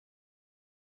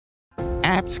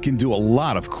Apps can do a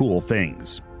lot of cool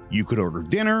things. You could order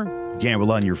dinner,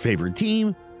 gamble on your favorite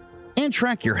team, and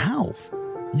track your health.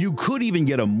 You could even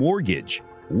get a mortgage.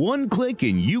 One click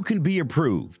and you can be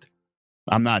approved.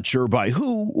 I'm not sure by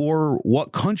who or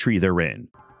what country they're in.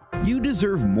 You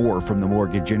deserve more from the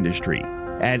mortgage industry.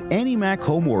 At AnnieMac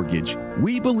Home Mortgage,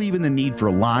 we believe in the need for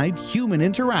live human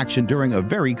interaction during a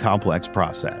very complex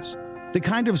process. The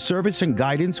kind of service and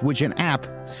guidance which an app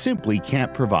simply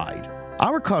can't provide.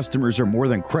 Our customers are more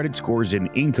than credit scores and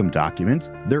income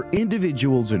documents. They're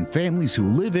individuals and families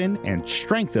who live in and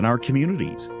strengthen our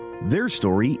communities. Their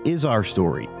story is our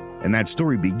story, and that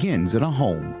story begins in a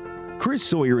home. Chris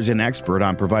Sawyer is an expert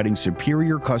on providing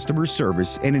superior customer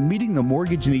service and in meeting the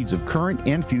mortgage needs of current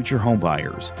and future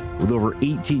homebuyers. With over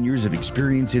 18 years of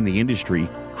experience in the industry,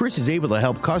 Chris is able to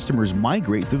help customers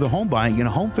migrate through the home buying and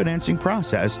home financing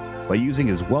process by using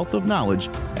his wealth of knowledge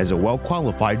as a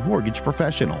well-qualified mortgage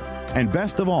professional. And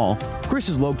best of all, Chris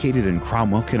is located in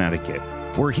Cromwell, Connecticut,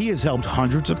 where he has helped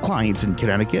hundreds of clients in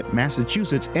Connecticut,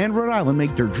 Massachusetts, and Rhode Island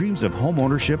make their dreams of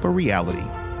homeownership a reality.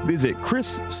 Visit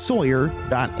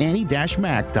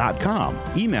chrissawyer.annie-mac.com.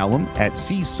 Email him at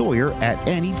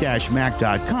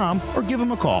csawyer@annie-mac.com or give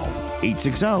him a call,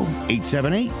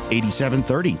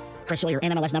 860-878-8730. Chris Sawyer,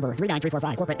 NMLS number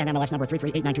 39345, corporate NMLS number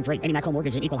 338923. AnnieMac Home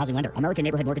Mortgage is an equal housing lender. American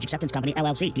Neighborhood Mortgage Acceptance Company,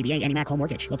 LLC. DBA AnnieMac Home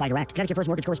Mortgage. Go Direct. Connecticut First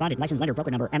Mortgage Correspondent. License lender.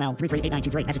 Broker number ML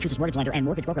 338923. Massachusetts Mortgage Lender and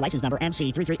Mortgage Broker License number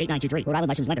MC 338923. Rhode Island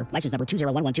License Lender. License number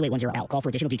 201128110L. Call for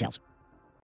additional details.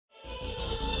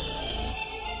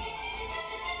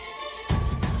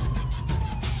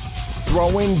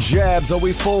 Throwing jabs,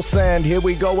 always full send. Here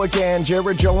we go again.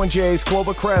 Jared, Joe, and Jay's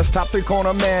Clovercrest. Top three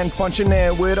corner man. Punching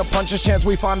in with a puncher's chance.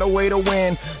 We find a way to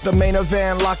win. The main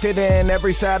event, locked it in.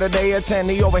 Every Saturday at 10.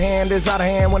 The overhand is out of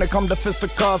hand when it comes to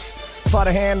fisticuffs. Slide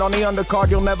a hand on the undercard.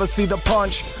 You'll never see the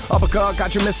punch. Uppercut,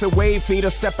 got you missing weight. Feet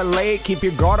are stepping late. Keep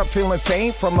your guard up, feeling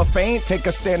faint. From a feint, take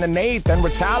a stand and eight. Then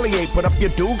retaliate. Put up your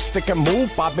duke. Stick and move.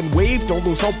 Bob and weave. Don't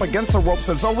lose hope against the ropes.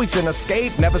 There's always an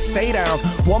escape. Never stay down.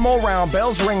 One more round.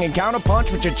 Bells ringing. Counter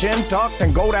punch with your chin tucked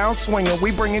and go down swinging.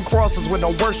 We bring in crosses with no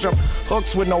worship,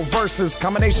 hooks with no verses,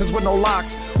 combinations with no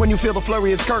locks. When you feel the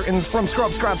flurry, it's curtains. From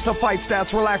scrub scraps to fight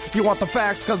stats, relax if you want the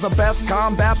facts, cause the best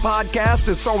combat podcast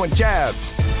is Throwing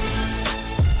Jabs.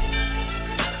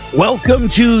 Welcome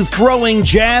to Throwing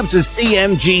Jabs, a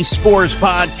CMG Sports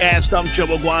Podcast. I'm Joe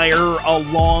McGuire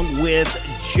along with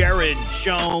Jared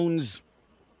Jones.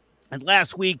 And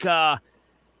last week,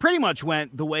 pretty much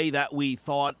went the way that we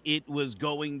thought it was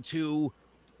going to.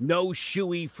 No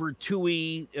shoey for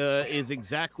Tui is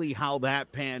exactly how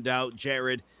that panned out,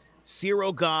 Jared.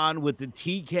 Ciryl Gane with the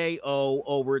TKO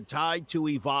over Tai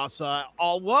Tuivasa.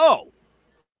 Although,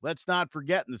 let's not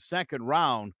forget in the second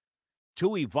round,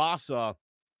 Tuivasa,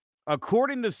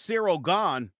 according to Ciryl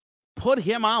Gane, put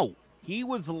him out. He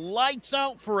was lights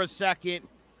out for a second,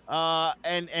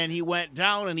 and he went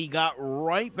down and he got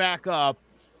right back up,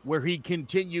 where he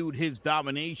continued his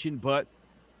domination. But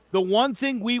the one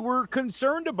thing we were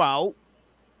concerned about,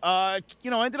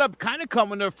 ended up kind of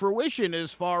coming to fruition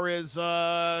as far as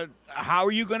how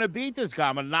are you going to beat this guy?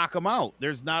 I'm going to knock him out.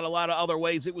 There's not a lot of other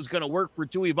ways it was going to work for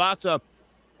Tuivasa.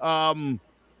 That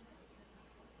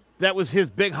was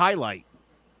his big highlight.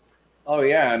 Oh,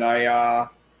 yeah, and I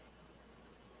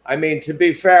mean, to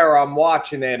be fair, I'm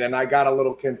watching it, and I got a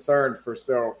little concerned for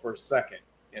Ciryl for a second,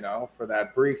 for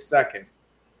that brief second.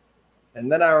 And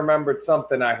then I remembered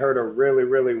something I heard a really,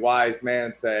 really wise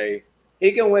man say.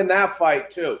 He can win that fight,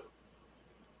 too.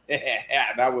 Yeah,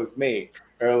 that was me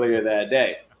earlier that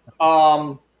day.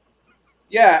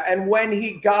 Yeah, and when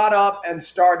he got up and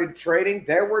started trading,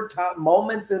 there were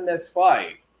moments in this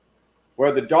fight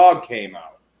where the dog came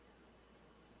out.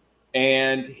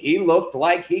 And he looked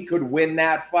like he could win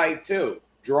that fight, too.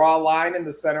 Draw a line in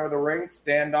the center of the ring,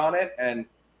 stand on it, and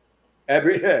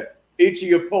each of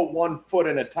you put one foot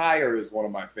in a tire is one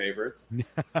of my favorites.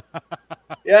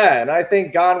 Yeah, and I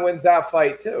think Gane wins that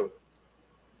fight too.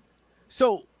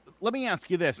 So let me ask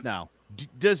you this now.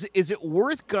 Is it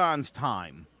worth Gane's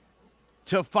time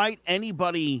to fight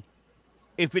anybody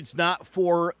if it's not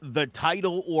for the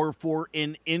title or for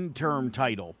an interim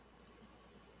title?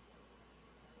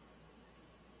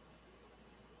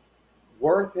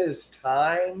 Worth his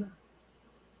time?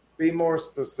 Be more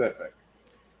specific.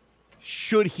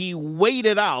 Should he wait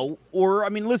it out? Or, I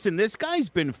mean, listen, this guy's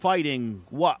been fighting,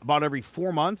 about every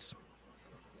 4 months?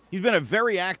 He's been a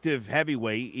very active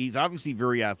heavyweight. He's obviously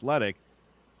very athletic.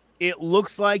 It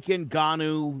looks like in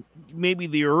Ngannou, maybe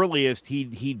the earliest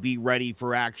he'd be ready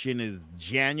for action is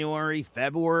January,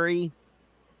 February.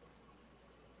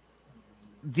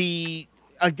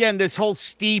 again, this whole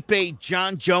Stipe,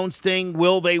 John Jones thing,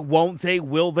 will they, won't they,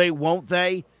 will they, won't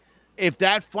they? If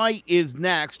that fight is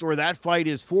next or that fight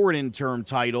is for an interim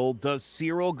title, does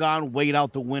Ciryl Gane wait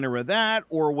out the winner of that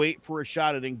or wait for a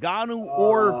shot at Ngannou?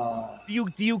 Or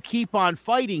do you keep on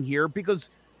fighting here? Because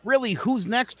really, who's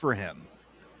next for him?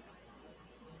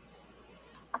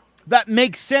 That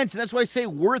makes sense. And that's why I say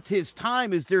worth his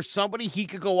time. Is there somebody he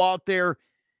could go out there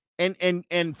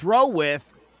and throw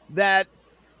with that,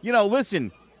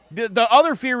 listen, the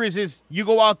other fear is you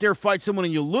go out there, fight someone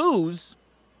and you lose.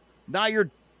 Now you're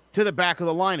to the back of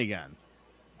the line again.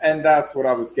 And that's what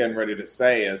I was getting ready to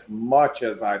say. As much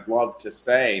as I'd love to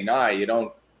say, nah, you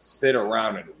don't sit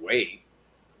around and wait.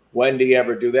 When do you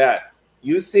ever do that?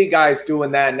 You see guys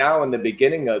doing that now in the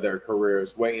beginning of their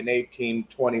careers, waiting 18,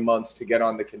 20 months to get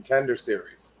on the Contender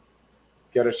Series.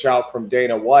 Get a shout from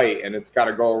Dana White, and it's got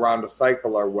to go around a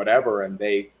cycle or whatever, and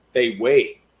they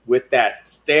wait with that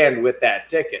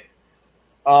ticket.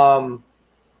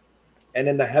 And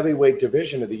in the heavyweight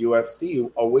division of the UFC,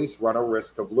 you always run a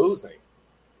risk of losing.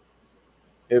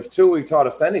 If Tui taught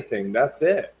us anything, that's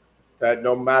it. That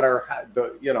no matter how,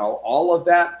 all of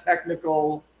that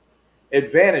technical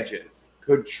advantages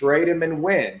could trade him and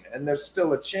win, and there's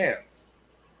still a chance.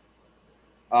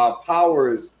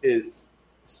 Power is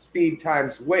speed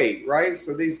times weight, right?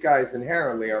 So these guys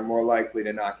inherently are more likely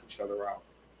to knock each other out.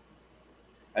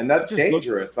 And that's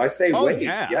dangerous. I say wait.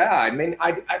 Yeah. I mean,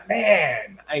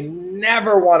 I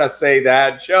never want to say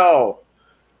that, Joe.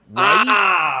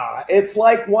 Right? It's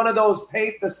like one of those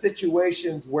paint the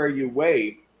situations where you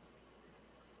wait.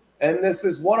 And this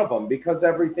is one of them because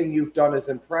everything you've done is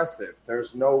impressive.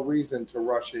 There's no reason to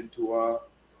rush into a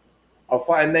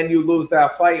fight. And then you lose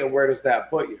that fight, and where does that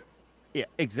put you? Yeah,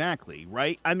 exactly.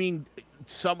 Right. I mean,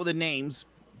 some of the names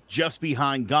just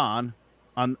behind Gane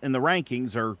in the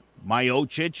rankings are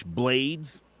Miocic,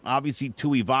 Blades, obviously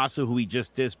Tuivasa, who he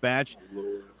just dispatched,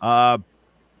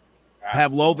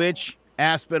 Pavlovich,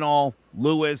 Aspinall,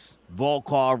 Lewis,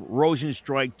 Volkov,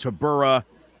 Rosenstruik, Tabura,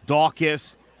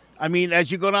 Dawkins. I mean,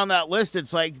 as you go down that list,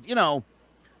 it's like, a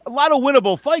lot of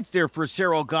winnable fights there for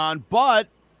Ciryl Gane, but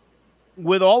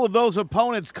with all of those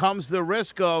opponents comes the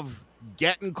risk of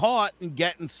getting caught and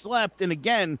getting slept, and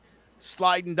again,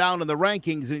 sliding down in the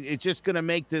rankings. It's just going to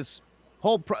make this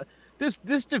whole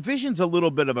This division's a little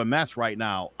bit of a mess right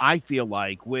now, I feel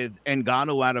like, with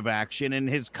Ngannou out of action and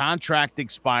his contract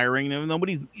expiring. And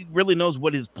nobody really knows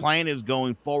what his plan is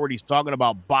going forward. He's talking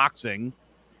about boxing.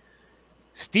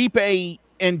 Stipe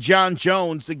and John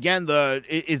Jones, again,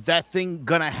 is that thing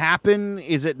going to happen?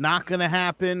 Is it not going to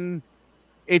happen?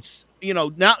 It's,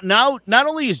 now not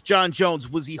only is John Jones,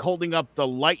 was he holding up the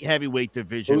light heavyweight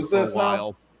division Who's for this a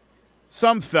while? now?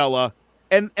 Some fella.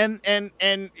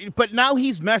 But now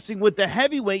he's messing with the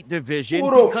heavyweight division.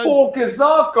 Who the fuck is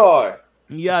that guy?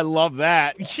 Yeah, I love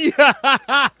that.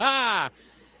 Yeah.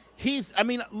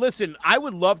 Listen, I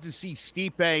would love to see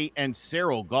Stipe and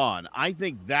Ciryl Gane. I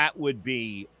think that would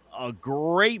be a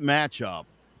great matchup.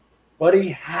 But he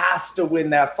has to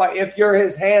win that fight. If you're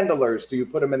his handlers, do you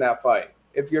put him in that fight?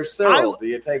 If you're Ciryl, do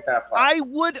you take that fight?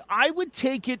 I would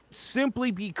take it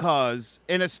simply because,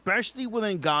 and especially with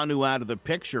Ngannou out of the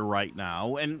picture right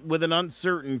now, and with an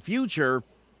uncertain future,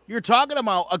 you're talking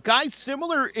about a guy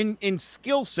similar in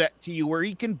skill set to you, where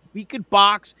he can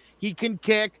box, he can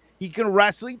kick, he can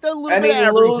wrestle, he does a little bit of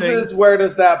everything. Loses. Where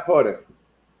does that put him?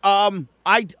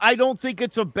 I don't think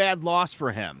it's a bad loss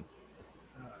for him.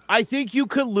 I think you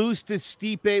could lose to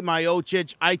Stipe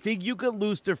Miocic. I think you could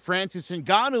lose to Francis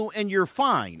Ngannou, and you're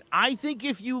fine. I think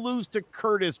if you lose to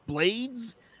Curtis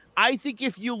Blades, I think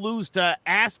if you lose to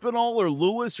Aspinall or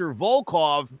Lewis or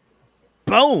Volkov,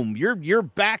 boom, you're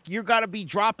back. You got to be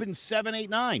dropping 7, 8,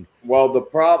 9. Well, the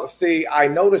problem. See, I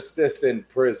noticed this in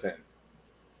prison,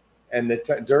 and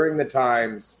during the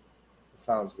times, it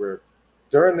sounds weird.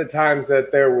 During the times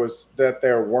that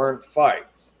there weren't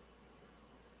fights.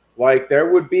 Like there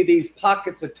would be these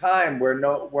pockets of time where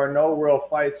no real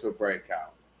fights would break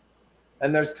out.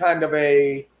 And there's kind of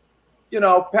a,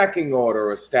 pecking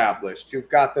order established. You've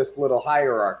got this little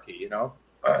hierarchy,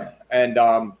 and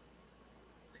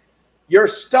you're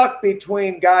stuck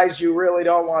between guys you really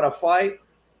don't want to fight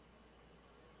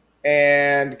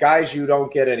and guys you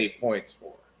don't get any points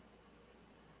for.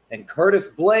 And Curtis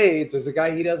Blades is a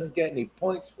guy he doesn't get any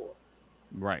points for.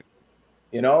 Right.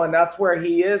 And that's where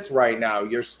he is right now.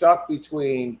 You're stuck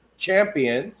between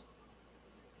champions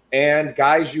and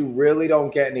guys you really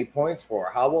don't get any points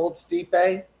for. How old's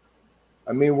Stipe?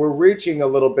 I mean, we're reaching a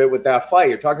little bit with that fight.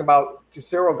 You're talking about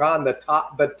Ciryl Gane, the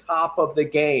top of the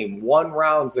game, 1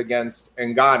 rounds against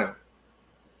Ngannou,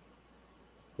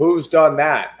 Who's done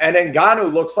that? And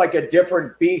Ngannou looks like a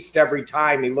different beast every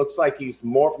time. He looks like he's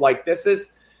more like this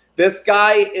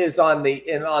guy is on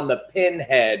the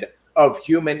pinhead of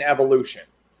human evolution.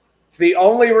 It's the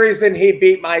only reason he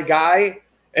beat my guy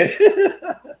is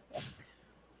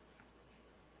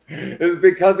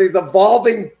because he's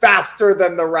evolving faster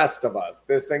than the rest of us.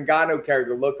 This Ngannou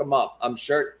character, look him up. I'm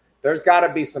sure there's got to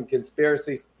be some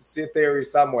conspiracy theory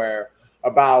somewhere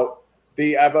about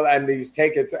and these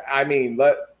tickets. I mean,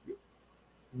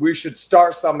 we should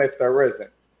start some if there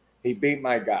isn't. He beat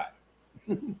my guy.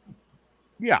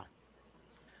 Yeah.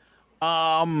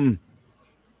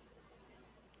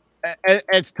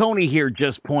 As Tony here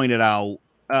just pointed out,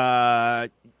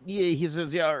 he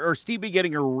says, or Stevie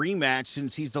getting a rematch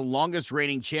since he's the longest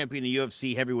reigning champion in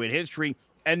UFC heavyweight history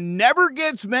and never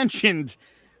gets mentioned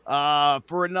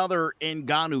for another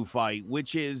Ngannou fight,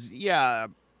 which is,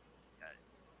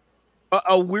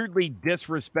 a weirdly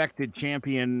disrespected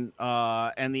champion,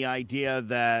 and the idea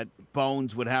that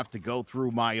Bones would have to go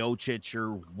through Miocic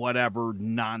or whatever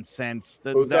nonsense.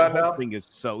 That whole thing is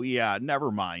so,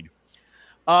 never mind.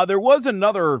 There was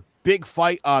another big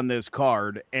fight on this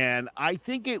card, and I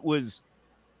think it was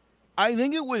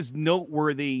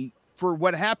noteworthy for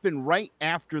what happened right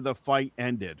after the fight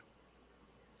ended.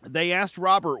 They asked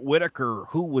Robert Whittaker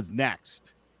who was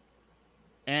next.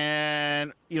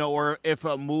 And, or if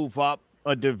a move up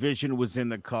a division was in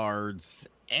the cards.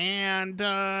 And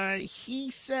he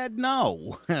said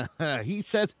no. He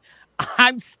said,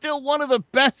 I'm still one of the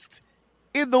best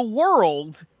in the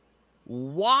world.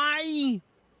 Why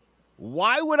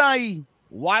would I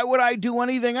do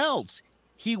anything else?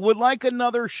 He would like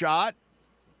another shot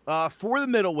for the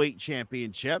middleweight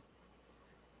championship.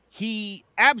 He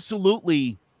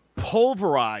absolutely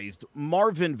pulverized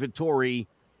Marvin Vettori,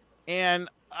 and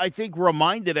I think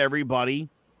reminded everybody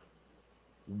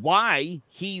why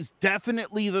he's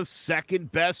definitely the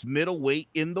second best middleweight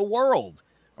in the world.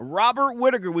 Robert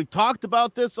Whittaker, we've talked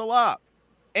about this a lot.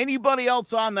 Anybody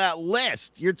else on that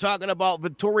list, you're talking about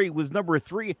Vettori was number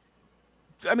 3.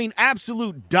 I mean,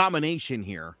 absolute domination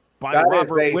here by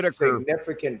Robert Whittaker.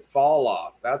 Significant fall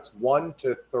off. That's 1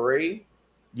 to 3.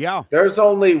 Yeah. There's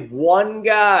only one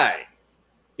guy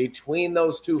between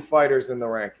those two fighters in the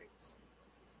rankings.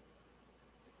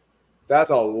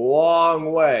 That's a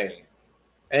long way.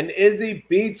 And Izzy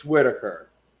beats Whittaker.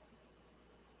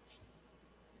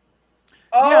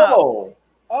 Oh.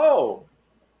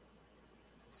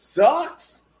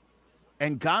 Sucks.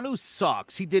 Ngannou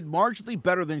sucks. He did marginally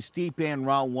better than Stipe in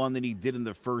round 1 than he did in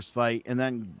the first fight, and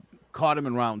then caught him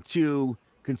in round 2.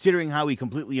 Considering how he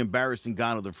completely embarrassed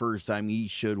Ngannou the first time, he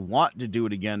should want to do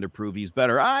it again to prove he's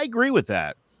better. I agree with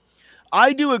that.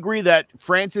 I do agree that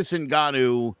Francis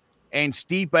Ngannou and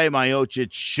Stipe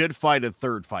Miocic should fight a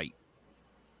third fight.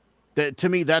 To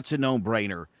me, that's a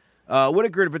no-brainer.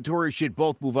 Whittaker and Vettori should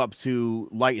both move up to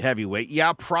light heavyweight.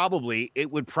 Yeah, probably.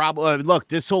 It would probably... look,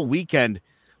 this whole weekend,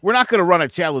 we're not going to run a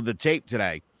tail of the tape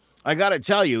today. I got to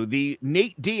tell you, the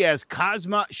Nate Diaz,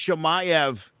 Kazma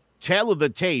Shamaev tail of the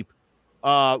tape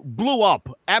blew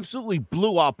up, absolutely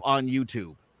blew up on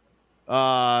YouTube.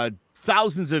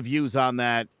 Thousands of views on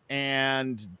that,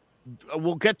 and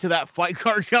we'll get to that fight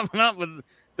card coming up. But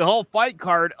the whole fight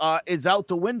card is out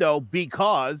the window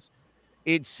because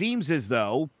it seems as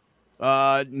though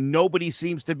nobody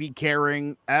seems to be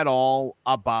caring at all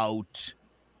about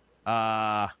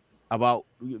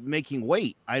making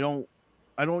weight. I don't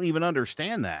even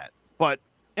understand that. But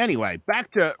anyway,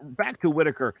 back to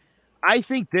Whittaker. I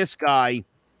think this guy,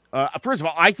 first of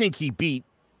all, I think he beat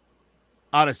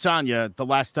Adesanya the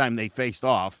last time they faced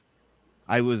off.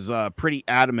 I was pretty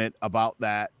adamant about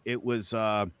that. It was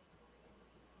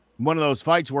one of those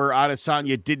fights where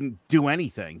Adesanya didn't do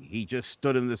anything. He just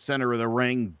stood in the center of the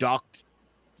ring, ducked,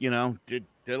 did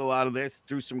a lot of this,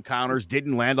 threw some counters,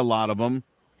 didn't land a lot of them.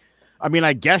 I mean,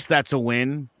 I guess that's a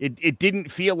win. It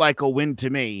didn't feel like a win to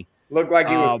me. Looked like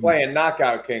he was playing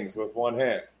Knockout Kings with one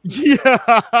hand.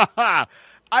 Yeah.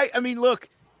 I mean, look,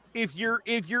 if you're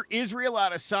Israel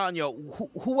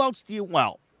Adesanya, who else do you,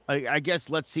 I guess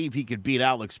let's see if he could beat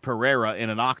Alex Pereira in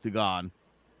an octagon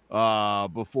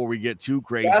before we get too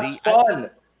crazy.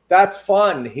 That's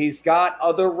fun. He's got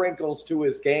other wrinkles to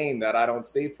his game that I don't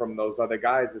see from those other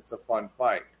guys. It's a fun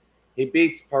fight. He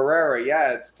beats Pereira.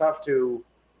 Yeah, it's tough to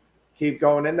keep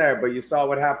going in there, but you saw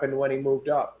what happened when he moved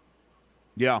up.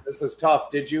 Yeah. This is tough.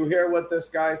 Did you hear what this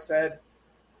guy said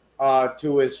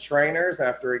to his trainers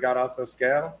after he got off the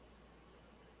scale?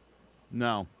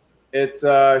 No. It's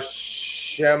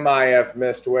Shemaev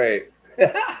missed weight.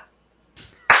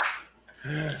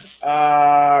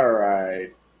 All right.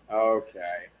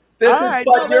 Okay.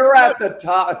 You're at the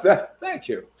top. Thank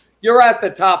you. you're at the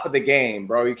top of the game,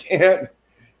 bro.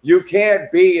 You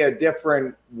can't be a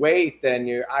different weight than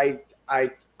you. I'm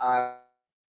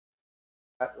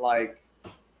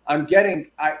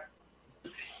getting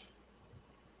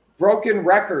broken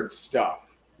record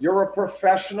stuff. You're a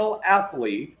professional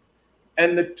athlete,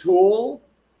 and the tool,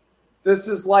 this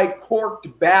is like corked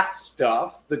bat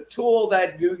stuff. The tool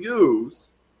that you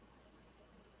use,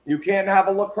 you can't have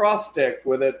a lacrosse stick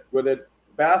with a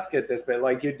basket this big.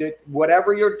 Like you did,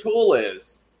 whatever your tool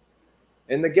is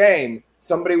in the game,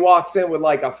 somebody walks in with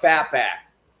like a fat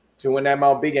bat to an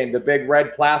MLB game, the big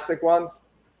red plastic ones,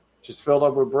 just filled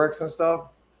up with bricks and stuff.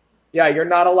 Yeah, you're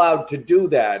not allowed to do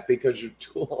that because your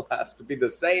tool has to be the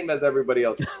same as everybody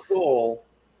else's tool.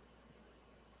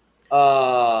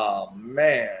 Oh,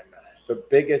 man. The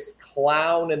biggest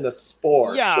clown in the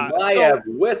sport. Yeah.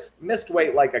 Chimaev missed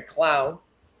weight like a clown.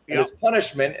 And his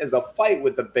punishment is a fight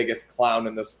with the biggest clown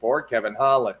in the sport, Kevin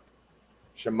Holland.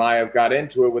 Chimaev got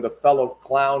into it with a fellow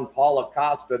clown, Paulo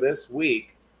Costa, this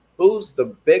week. Who's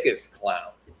the biggest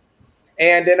clown?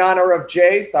 And in honor of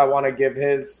Jace, I want to give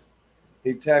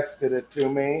he texted it to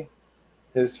me.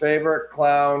 His favorite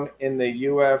clown in the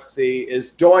UFC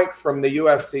is Doink from the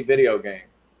UFC video game.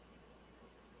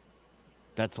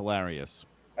 That's hilarious.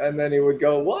 And then he would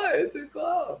go, what? It's a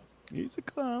clown. He's a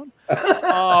clown.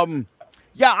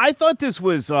 Yeah, I thought this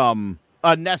was a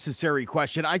necessary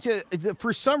question. I just,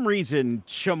 for some reason,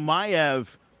 Chimaev,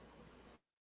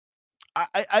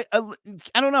 I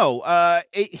don't know.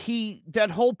 That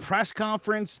whole press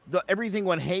conference, everything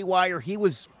went haywire. He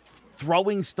was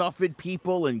throwing stuff at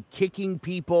people and kicking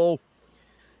people.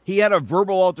 He had a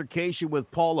verbal altercation with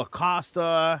Paulo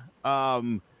Costa.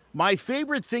 My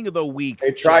favorite thing of the week.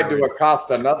 They tried to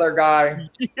accost another guy.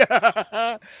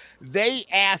 Yeah. They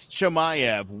asked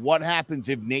Chimaev, what happens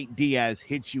if Nate Diaz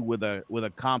hits you with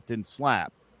a Compton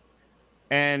slap?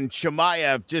 And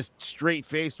Chimaev, just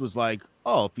straight-faced, was like,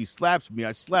 oh, if he slaps me,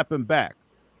 I slap him back.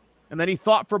 And then he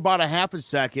thought for about a half a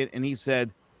second, and he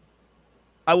said,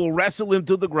 I will wrestle him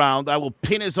to the ground, I will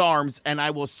pin his arms, and I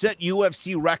will set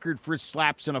UFC record for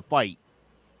slaps in a fight.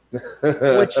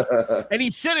 And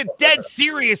he said it dead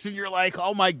serious, and you're like,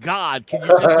 oh my God, can you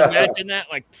just imagine that?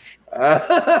 Like,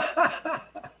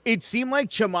 it seemed like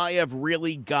Chimaev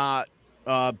really got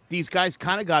these guys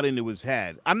kind of got into his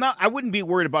head. I wouldn't be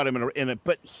worried about him in it,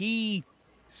 but he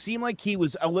seemed like he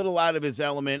was a little out of his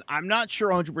element. I'm not sure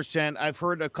 100%. I've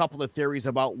heard a couple of theories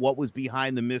about what was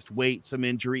behind the missed weight, some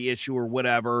injury issue or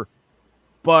whatever,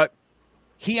 but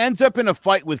he ends up in a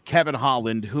fight with Kevin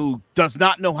Holland, who does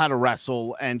not know how to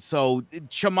wrestle, and so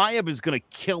Chimaev is going to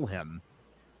kill him.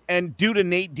 And due to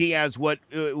Nate Diaz,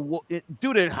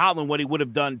 due to Holland, what he would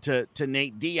have done to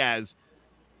Nate Diaz.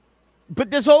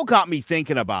 But this all got me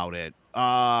thinking about it.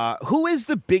 Who is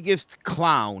the biggest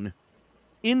clown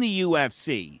in the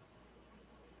UFC?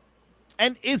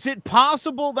 And is it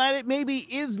possible that it maybe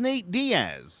is Nate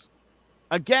Diaz?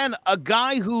 Again, a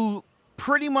guy who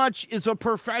pretty much is a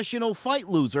professional fight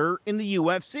loser in the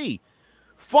UFC.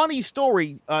 Funny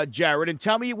story, Jared, and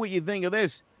tell me what you think of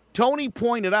this. Tony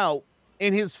pointed out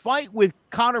in his fight with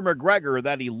Conor McGregor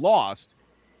that he lost,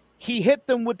 he hit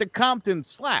them with the Compton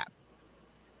slap.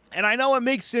 And I know it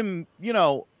makes him,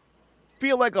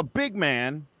 feel like a big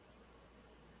man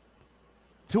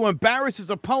to embarrass his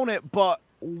opponent, but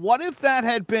what if that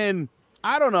had been,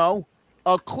 I don't know,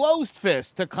 a closed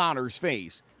fist to Conor's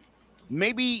face?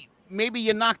 Maybe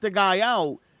you knock the guy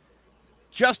out.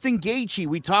 Justin Gaethje,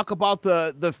 we talk about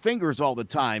the fingers all the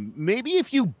time. Maybe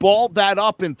if you balled that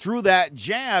up and threw that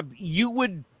jab, you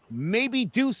would maybe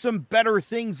do some better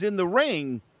things in the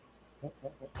ring.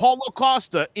 Paulo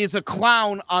Costa is a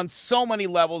clown on so many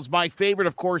levels. My favorite,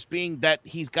 of course, being that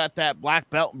he's got that black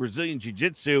belt in Brazilian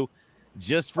Jiu-Jitsu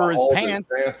just for his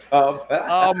pants.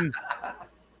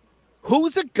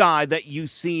 Who's a guy that you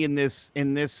see in this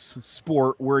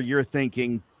sport where you're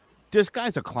thinking, this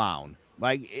guy's a clown?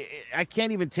 Like, I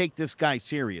can't even take this guy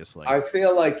seriously. I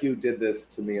feel like you did this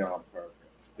to me on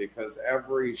purpose because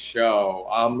every show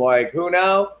I'm like, who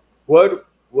now?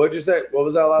 What'd you say? What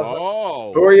was that last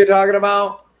one? Who are you talking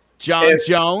about? John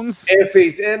Jones. If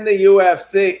he's in the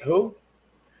UFC, who?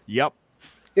 Yep.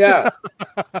 Yeah.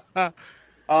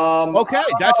 Okay,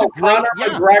 that's a great. Conor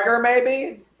McGregor,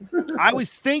 maybe. I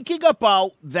was thinking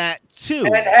about that too.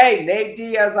 And hey, Nate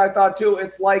Diaz, I thought too.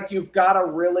 It's like you've got to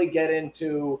really get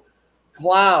into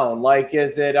clown. Like,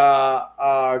 is it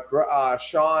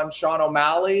Sean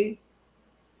O'Malley?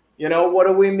 What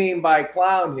do we mean by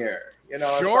clown here?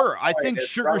 Sure. I think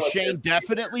Sugar Shane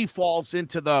definitely falls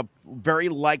into the very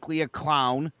likely a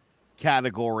clown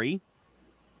category.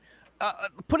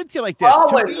 Put it to you like this.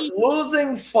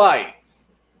 Losing fights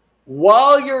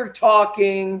while you're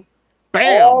talking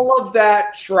Bam! all of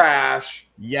that trash.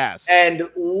 Yes. And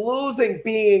losing,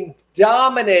 being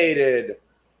dominated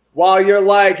while you're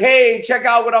like, hey, check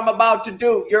out what I'm about to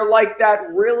do. You're like that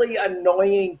really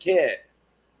annoying kid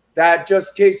that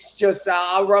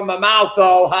I'll run my mouth,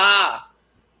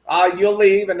 you'll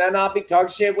leave, and then I'll be talking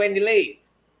shit when you leave.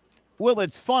 Well,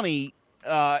 it's funny.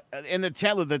 In the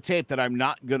tail of the tape that I'm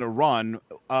not going to run,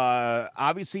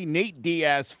 obviously Nate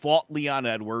Diaz fought Leon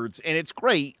Edwards, and it's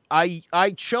great.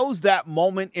 I chose that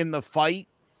moment in the fight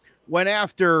when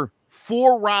after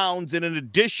 4 rounds and an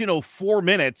additional 4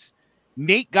 minutes,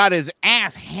 Nate got his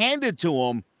ass handed to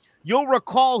him. You'll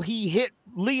recall he hit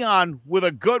Leon with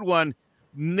a good one,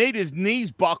 made his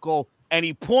knees buckle, and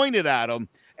he pointed at him,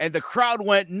 and the crowd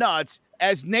went nuts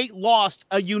as Nate lost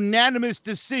a unanimous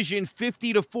decision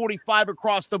 50-45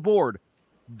 across the board.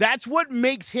 That's what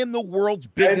makes him the world's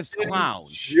biggest clown.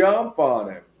 Jump on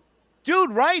him.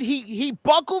 Dude, right? He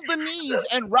buckled the knees,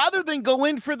 and rather than go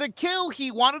in for the kill,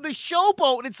 he wanted to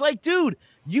showboat. It's like, dude,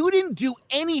 you didn't do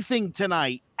anything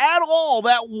tonight at all.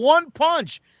 That one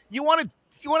punch. You want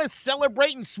to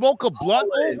celebrate and smoke a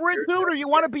blunt over it, dude, or you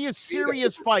want to be a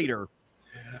serious fighter?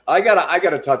 I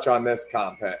gotta touch on this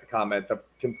comment. The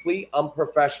complete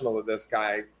unprofessional of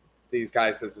these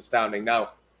guys is astounding.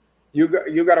 Now, you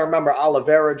got to remember,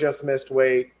 Oliveira just missed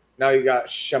weight. Now you got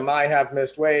Chimaev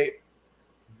missed weight.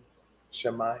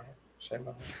 Chimaev.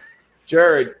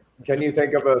 Jared, can you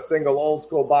think of a single old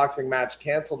school boxing match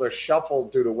canceled or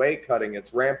shuffled due to weight cutting?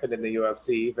 It's rampant in the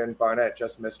UFC. Even Barnett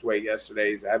just missed weight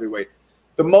yesterday. He's a heavyweight.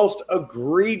 The most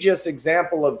egregious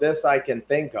example of this I can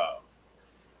think of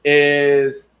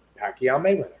is Pacquiao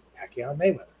Mayweather.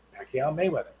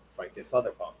 Fight this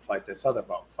other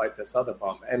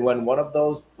bum. And when one of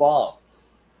those bums,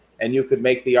 and you could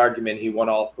make the argument he won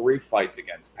all 3 fights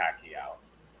against Pacquiao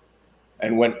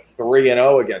and went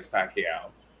 3-0 against Pacquiao,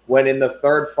 when in the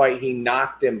 3rd fight he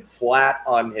knocked him flat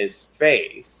on his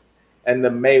face and the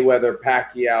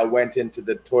Mayweather-Pacquiao went into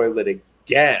the toilet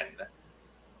again,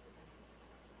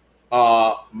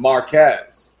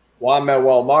 Juan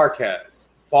Manuel Marquez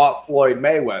fought Floyd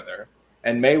Mayweather,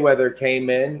 and Mayweather came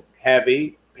in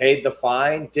heavy, paid the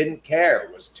fine, didn't care.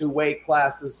 It was 2 weight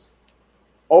classes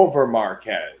over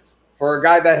Marquez for a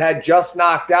guy that had just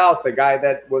knocked out the guy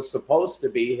that was supposed to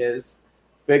be his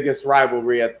biggest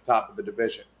rivalry at the top of the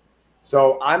division.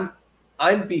 So I'm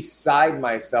beside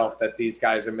myself that these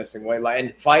guys are missing weight.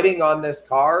 And fighting on this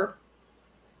card,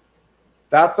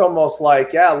 that's almost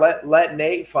like, let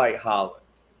Nate fight Holland.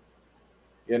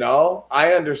 You know,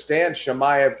 I understand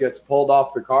Chimaev gets pulled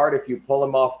off the card if you pull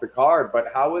him off the card, but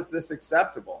how is this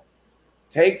acceptable?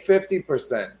 Take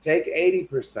 50%, take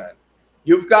 80%.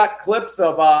 You've got clips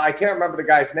of, I can't remember the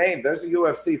guy's name. There's a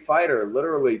UFC fighter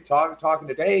literally talking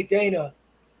to, hey, Dana,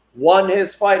 won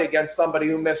his fight against somebody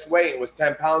who missed weight and was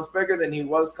 10 pounds bigger than he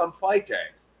was come fight day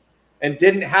and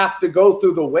didn't have to go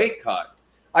through the weight cut.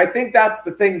 I think that's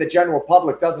the thing the general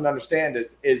public doesn't understand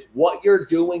is what you're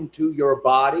doing to your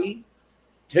body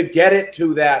to get it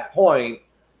to that point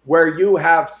where you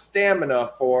have stamina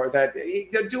for that.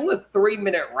 Do a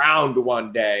 3-minute round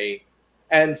one day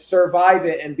and survive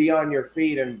it and be on your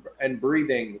feet and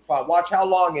breathing. Watch how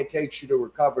long it takes you to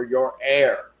recover your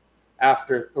air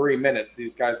after 3 minutes.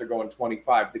 These guys are going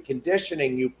 25. The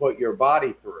conditioning you put your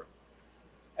body through.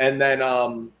 And then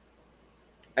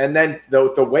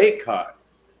the weight cut.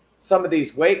 Some of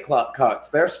these weight cuts,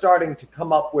 they're starting to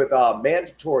come up with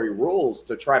mandatory rules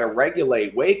to try to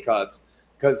regulate weight cuts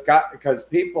because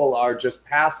people are just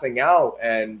passing out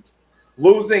and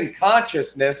losing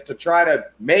consciousness to try to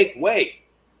make weight.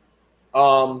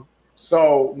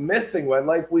 So missing weight,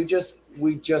 like we just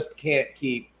can't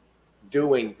keep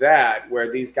doing that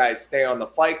where these guys stay on the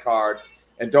fight card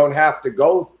and don't have to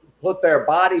go put their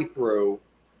body through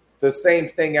the same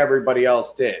thing everybody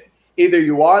else did. Either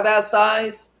you are that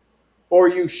size or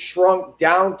you shrunk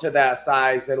down to that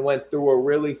size and went through a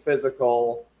really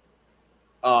physical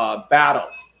battle.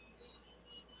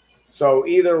 So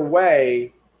either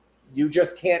way, you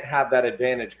just can't have that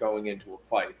advantage going into a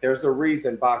fight. There's a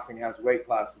reason boxing has weight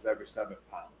classes every 7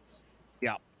 pounds.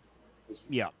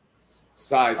 Yeah.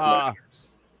 Size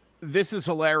matters. This is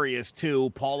hilarious,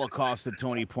 too. Paul Acosta,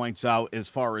 Tony points out, as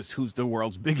far as who's the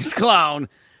world's biggest clown.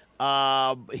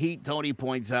 Tony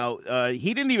points out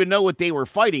he didn't even know what they were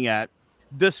fighting at,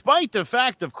 despite the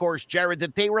fact, of course, Jared,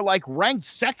 that they were like ranked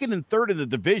 2nd and 3rd in the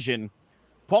division.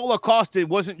 Paul Acosta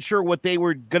wasn't sure what they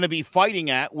were going to be fighting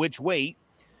at, which weight.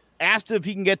 Asked if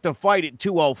he can get the fight at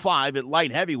 205 at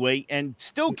light heavyweight, and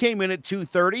still came in at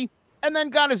 230, and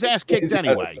then got his ass kicked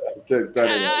anyway.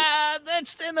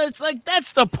 It's like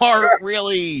that's the part,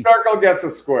 really. Circle gets a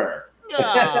square.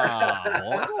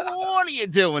 Oh, what are you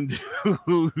doing,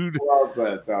 dude? Well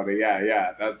said, Tony.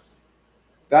 Yeah. That's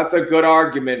a good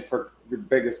argument for the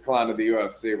biggest clown of the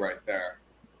UFC right there.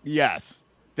 Yes,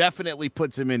 definitely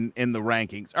puts him in the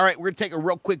rankings. All right, we're going to take a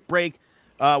real quick break.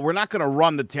 We're not going to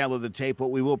run the tail of the tape, but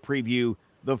we will preview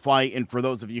the fight. And for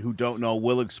those of you who don't know,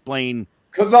 we'll explain.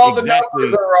 Because all the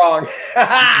numbers are wrong.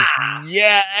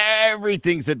 Yeah,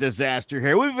 everything's a disaster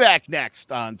here. We'll be back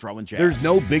next on Throwing Jabs. There's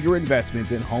no bigger investment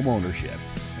than home ownership.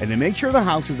 And to make sure the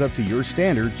house is up to your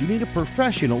standards, you need a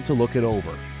professional to look it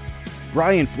over.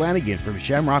 Brian Flanagan from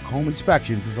Shamrock Home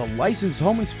Inspections is a licensed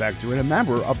home inspector and a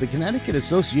member of the Connecticut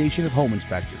Association of Home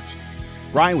Inspectors.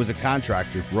 Brian was a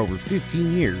contractor for over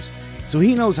 15 years, so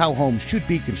he knows how homes should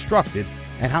be constructed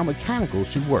and how mechanicals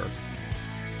should work.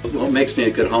 What makes me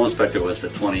a good home inspector was the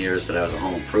 20 years that I was a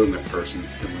home improvement person,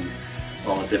 doing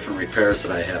all the different repairs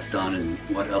that I have done and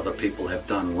what other people have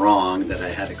done wrong that I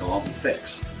had to go out and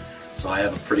fix. So I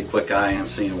have a pretty quick eye on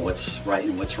seeing what's right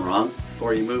and what's wrong.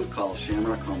 Before you move, call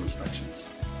Shamrock Home Inspections.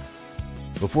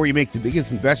 Before you make the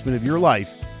biggest investment of your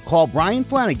life, call Brian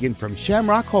Flanagan from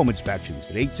Shamrock Home Inspections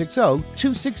at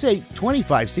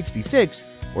 860-268-2566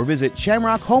 or visit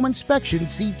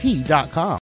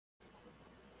shamrockhomeinspectionct.com.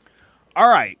 All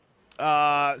right.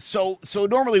 So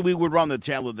normally we would run the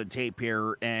tail of the tape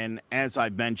here, and as I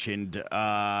mentioned,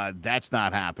 that's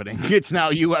not happening. It's now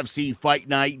UFC Fight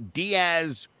Night,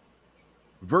 Diaz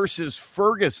versus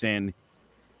Ferguson,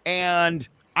 and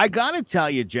I gotta tell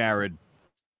you, Jared,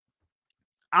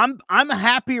 I'm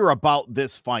happier about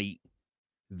this fight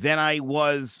than I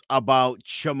was about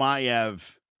Chimaev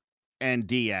and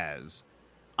Diaz.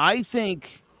 I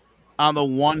think, on the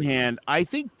one hand, I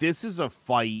think this is a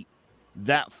fight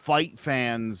that fight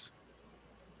fans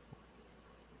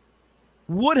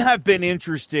would have been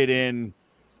interested in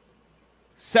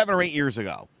 7 or 8 years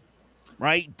ago,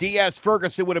 right?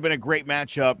 Diaz-Ferguson would have been a great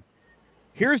matchup.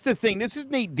 Here's the thing. This is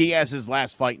Nate Diaz's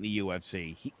last fight in the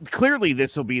UFC. Clearly,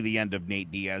 this will be the end of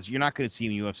Nate Diaz. You're not going to see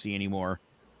him in the UFC anymore.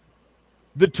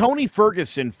 The Tony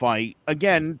Ferguson fight,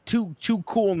 again, two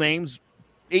cool names.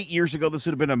 8 years ago, this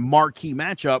would have been a marquee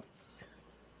matchup.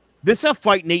 This is a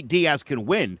fight Nate Diaz can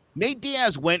win. Nate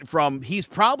Diaz went from he's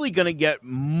probably going to get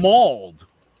mauled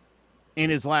in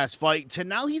his last fight to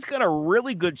now he's got a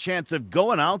really good chance of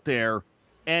going out there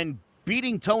and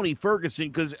beating Tony Ferguson,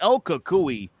 because El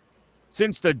Cucuy,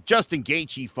 since the Justin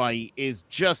Gaethje fight, is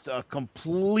just a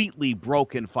completely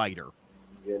broken fighter.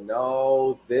 You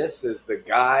know, this is the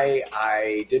guy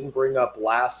I didn't bring up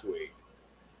last week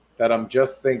that I'm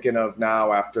just thinking of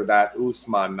now after that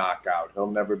Usman knockout.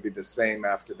 He'll never be the same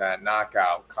after that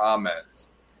knockout. Comments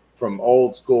from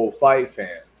old school fight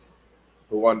fans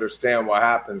who understand what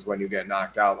happens when you get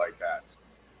knocked out like that.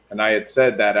 And I had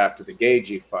said that after the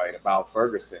Gaethje fight about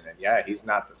Ferguson, and yeah, he's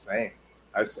not the same.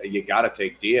 I say you got to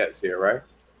take Diaz here, right?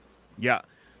 Yeah.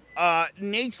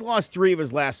 Nate's lost 3 of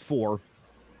his last 4,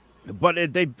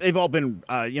 but they've all been,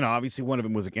 obviously one of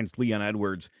them was against Leon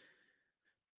Edwards.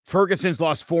 Ferguson's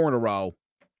lost 4 in a row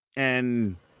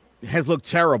and has looked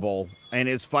terrible and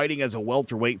is fighting as a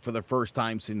welterweight for the first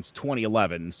time since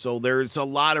 2011. So there's a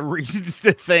lot of reasons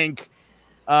to think.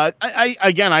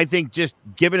 I think just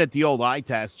giving it the old eye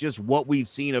test, just what we've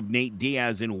seen of Nate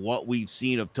Diaz and what we've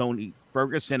seen of Tony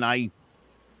Ferguson, I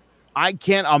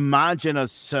can't imagine a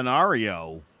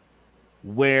scenario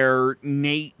where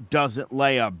Nate doesn't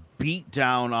lay a beat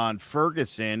down on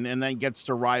Ferguson and then gets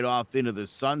to ride off into the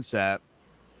sunset.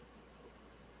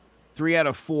 3 out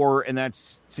of 4, and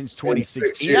that's since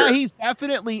 2016. Yeah, he's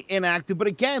definitely inactive. But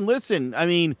again, listen, I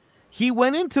mean, he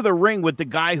went into the ring with the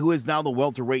guy who is now the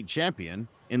welterweight champion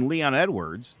in Leon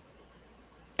Edwards,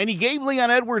 and he gave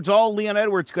Leon Edwards all Leon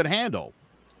Edwards could handle,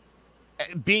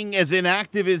 being as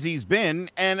inactive as he's been,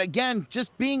 and again,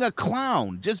 just being a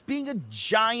clown, just being a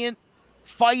giant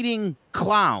fighting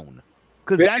clown,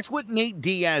 because that's what Nate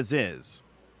Diaz is.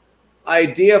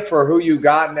 Idea for who you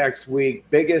got next week,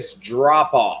 biggest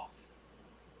drop-off.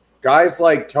 Guys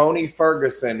like Tony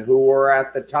Ferguson, who were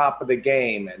at the top of the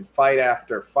game and fight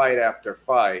after fight after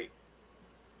fight,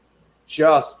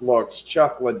 just looks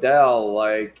Chuck Liddell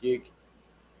like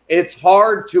it's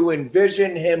hard to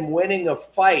envision him winning a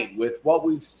fight with what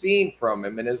we've seen from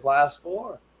him in his last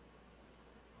 4.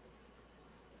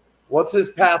 What's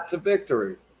his path to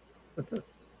victory?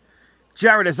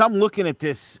 Jared, as I'm looking at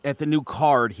this, at the new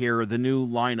card here, the new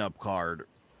lineup card,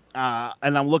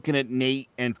 and I'm looking at Nate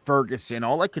and Ferguson,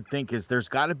 all I could think is there's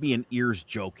got to be an ears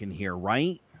joke in here,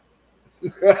 right?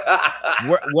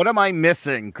 What am I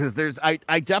missing? Because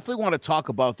I definitely want to talk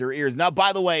about their ears. Now,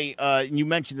 by the way, you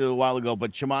mentioned it a while ago,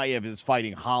 but Chimaev is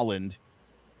fighting Holland.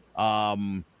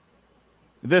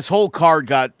 This whole card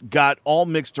got all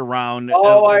mixed around.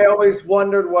 Oh, I always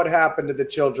wondered what happened to the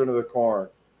Children of the Corn.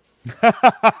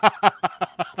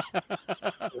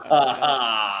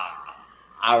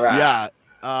 All right.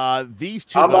 Yeah. These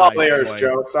two. I'm all ears,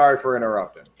 Joe. Sorry for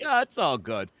interrupting. Yeah, it's all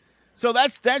good. So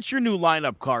that's your new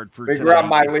lineup card for they today. grab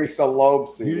my Lisa Loeb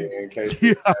CD in case.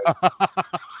 Yeah.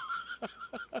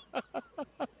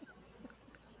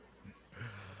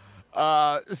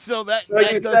 So that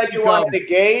you said you wanted to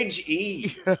gauge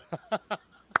E.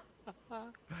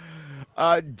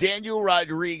 Daniel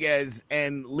Rodriguez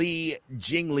and Li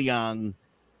Jingliang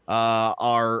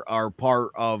are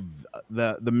part of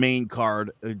the main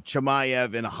card.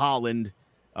 Chimaev and Holland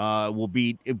will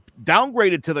be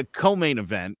downgraded to the co-main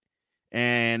event.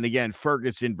 And again,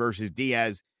 Ferguson versus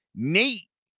Diaz. Nate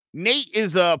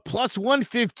is a plus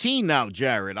 115 now,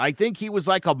 Jared. I think he was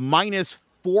like a minus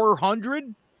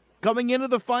 400 coming into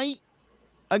the fight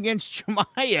against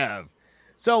Chimaev.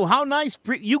 So how nice.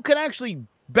 You could actually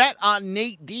bet on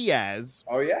Nate Diaz.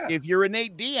 Oh, yeah. If you're a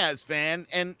Nate Diaz fan,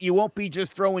 and you won't be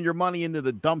just throwing your money into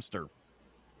the dumpster.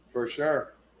 For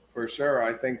sure. For sure.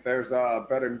 I think there's a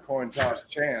better than coin toss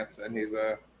chance, and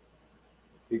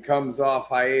he comes off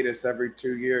hiatus every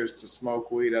 2 years to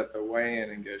smoke weed at the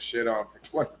weigh-in and get shit on for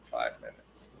 25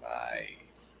 minutes.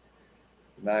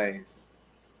 Nice.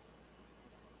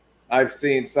 I've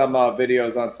seen some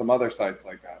videos on some other sites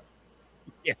like that.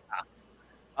 Yeah.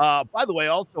 By the way,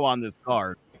 also on this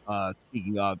card,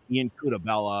 speaking of, Ian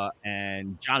Cutabella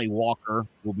and Johnny Walker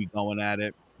will be going at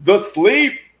it. The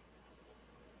sleep.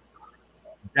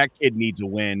 That kid needs a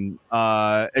win.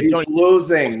 He's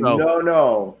losing.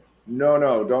 Also,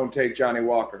 No, don't take Johnny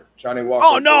Walker. Johnny Walker.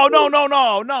 Oh,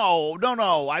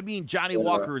 no. I mean, Johnny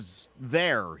Walker's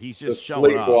there. He's just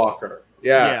showing up. Sleepwalker.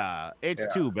 Yeah. It's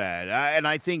too bad. And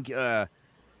I think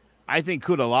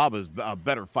Kudalaba is a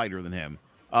better fighter than him.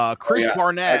 Chris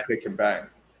Barnett. I can bang.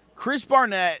 Chris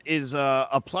Barnett is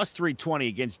a plus 320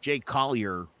 against Jake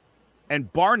Collier.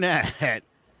 And Barnett,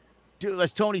 dude,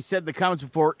 as Tony said in the comments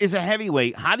before, is a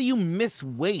heavyweight. How do you miss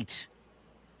weight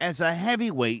as a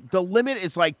heavyweight? The limit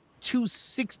is like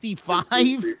 265.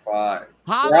 265.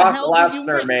 How Brock the hell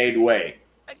Lesnar made weight.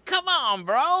 Come on,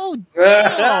 bro.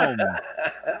 Damn.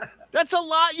 That's a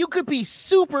lot. You could be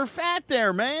super fat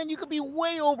there, man. You could be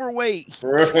way overweight. He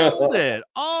killed it.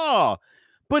 Oh,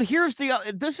 but here's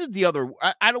this is the other.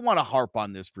 I don't want to harp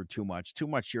on this for too much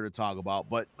here to talk about.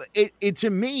 But it to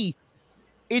me,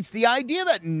 it's the idea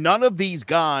that none of these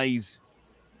guys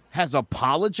has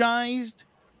apologized.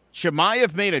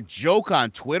 Chimaev made a joke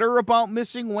on Twitter about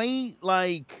missing weight.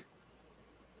 Like,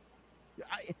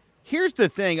 here's the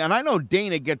thing, and I know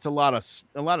Dana gets a lot of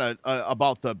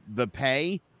about the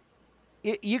pay.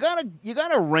 You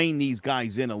gotta rein these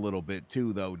guys in a little bit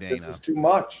too, though, Dana. This is too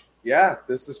much. Yeah,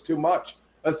 this is too much,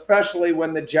 especially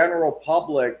when the general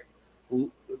public,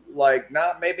 like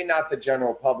maybe not the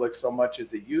general public so much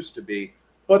as it used to be.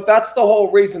 But that's the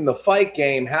whole reason the fight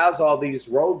game has all these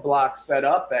roadblocks set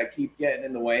up that keep getting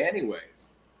in the way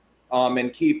anyways,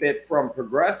 and keep it from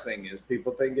progressing is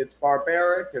people think it's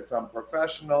barbaric, it's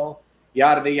unprofessional,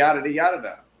 yada, yada,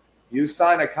 yada. You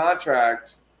sign a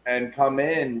contract and come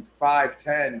in 5,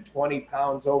 10, 20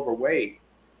 pounds overweight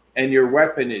and your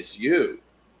weapon is you.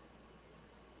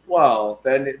 Well,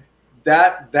 then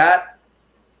that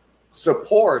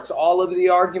supports all of the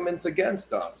arguments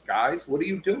against us, guys. What are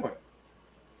you doing?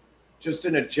 Just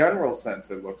in a general sense,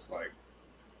 it looks like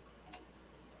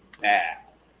bad.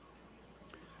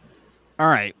 All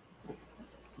right.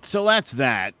 So that's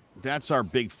that. That's our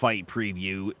big fight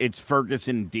preview. It's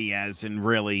Ferguson Diaz, and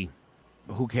really,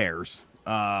 who cares?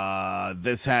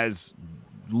 This has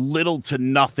little to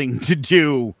nothing to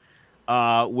do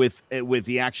with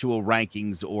the actual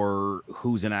rankings or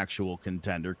who's an actual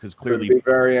contender, because clearly could be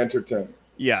very entertaining.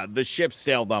 Yeah, the ship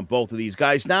sailed on both of these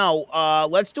guys. Now,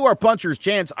 let's do our puncher's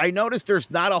chance. I noticed there's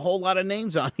not a whole lot of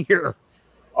names on here.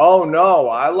 Oh, no.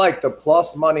 I like the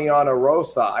plus money on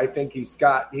Arosa. I think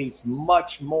he's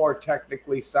much more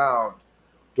technically sound.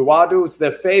 Duadu's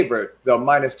the favorite, the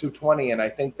minus 220, and I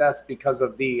think that's because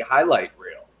of the highlight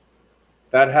reel.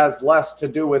 That has less to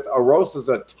do with Arosa's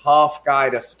a tough guy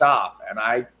to stop, and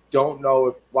I don't know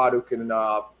if Duadu can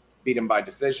beat him by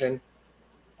decision.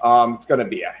 It's going to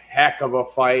be a heck of a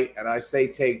fight, and I say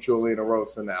take Julian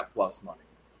Erosa in that plus money.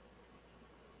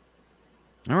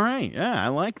 All right. Yeah, I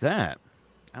like that.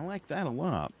 I like that a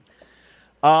lot.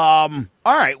 All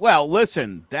right. Well,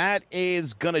 listen, that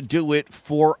is going to do it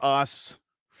for us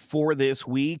for this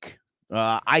week.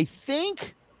 I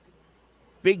think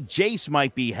Big Jace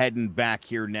might be heading back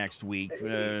here next week.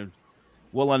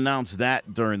 We'll announce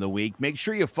that during the week. Make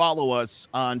sure you follow us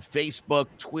on Facebook,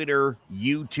 Twitter,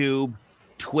 YouTube,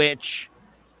 Twitch,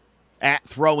 at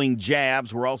Throwing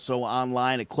Jabs. We're also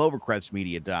online at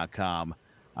clovercrestmedia.com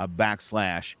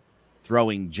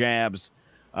 /Throwing Jabs.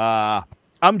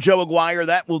 I'm Joe Aguirre.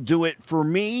 That will do it for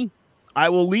me. I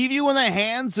will leave you in the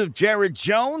hands of Jared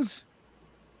Jones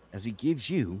as he gives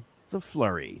you the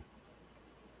flurry.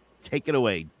 Take it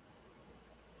away.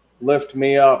 Lift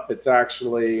me up. It's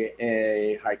actually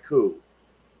a haiku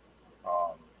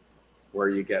where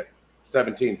you get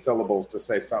 17 syllables to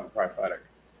say something prophetic.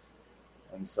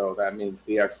 And so that means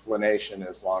the explanation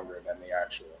is longer than the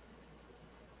actual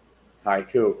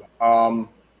haiku.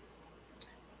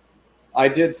 I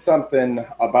did something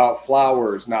about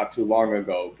flowers not too long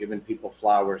ago, giving people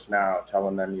flowers now,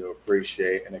 telling them you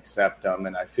appreciate and accept them.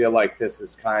 And I feel like this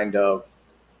is kind of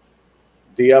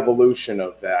the evolution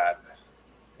of that,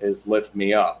 is lift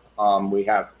me up. We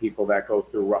have people that go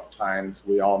through rough times.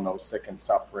 We all know sick and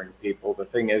suffering people. The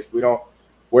thing is, we don't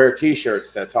wear t-shirts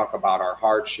that talk about our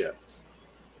hardships.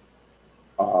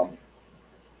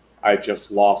 I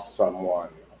just lost someone,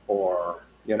 or,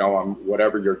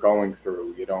 whatever you're going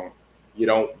through, you don't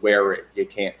wear it. You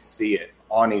can't see it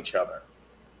on each other.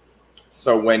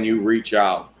 So when you reach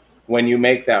out, when you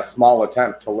make that small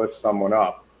attempt to lift someone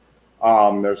up,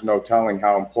 there's no telling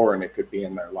how important it could be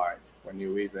in their life. When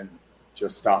you even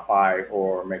just stop by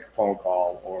or make a phone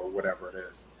call or whatever it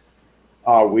is.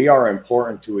 We are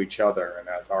important to each other. And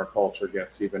as our culture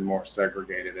gets even more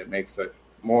segregated, it makes it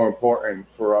more important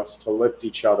for us to lift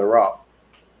each other up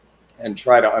and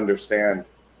try to understand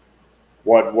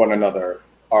what one another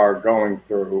are going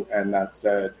through. And that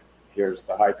said, here's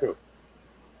the haiku.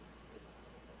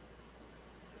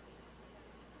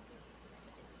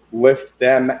 Lift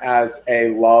them as a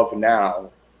love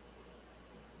now,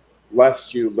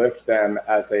 lest you lift them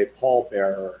as a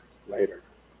pallbearer later.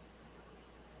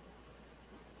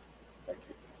 Thank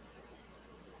you.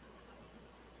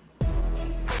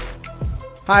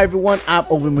 Hi everyone, I'm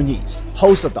Owen Muniz,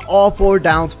 host of the All Four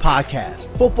Downs podcast.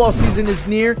 Football season is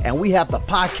near and we have the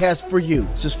podcast for you.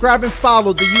 Subscribe and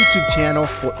follow the YouTube channel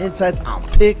for insights on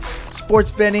picks,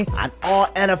 sports betting on all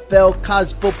NFL,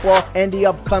 college football, and the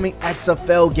upcoming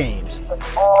XFL games.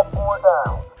 It's All Four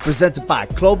Downs. Presented by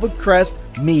Clovercrest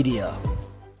Media.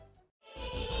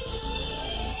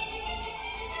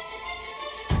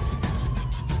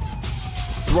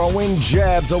 Throwing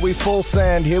jabs, always full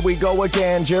send. Here we go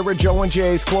again. Jared, Joe, and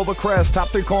Jay's Clovercrest, top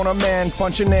three corner man,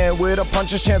 punching in with a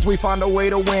puncher's chance. We find a way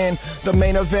to win. The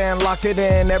main event, locked it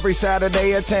in every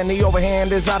Saturday at 10. The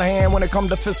overhand is out of hand when it comes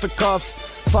to fisticuffs.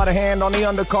 Slide a hand on the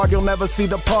undercard, you'll never see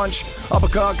the punch.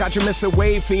 Uppercut, got you missing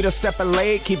weight, feet are stepping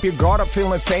late. Keep your guard up,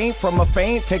 feeling faint from a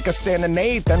feint. Take a stand and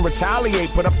eight, then retaliate.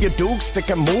 Put up your duke, stick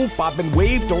and move, bob and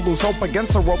weave. Don't lose hope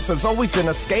against the ropes, there's always an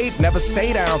escape. Never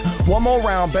stay down. One more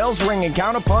round, bells ringing,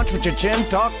 counter punch with your chin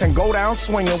tucked and go down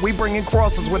swinging. We bringing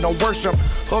crosses with no worship,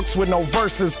 hooks with no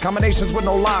verses, combinations with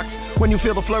no locks. When you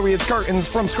feel the flurry, it's curtains.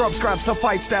 From scrub scraps to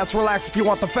fight stats, relax if you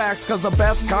want the facts, cause the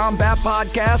best combat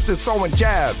podcast is Throwing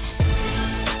Jabs.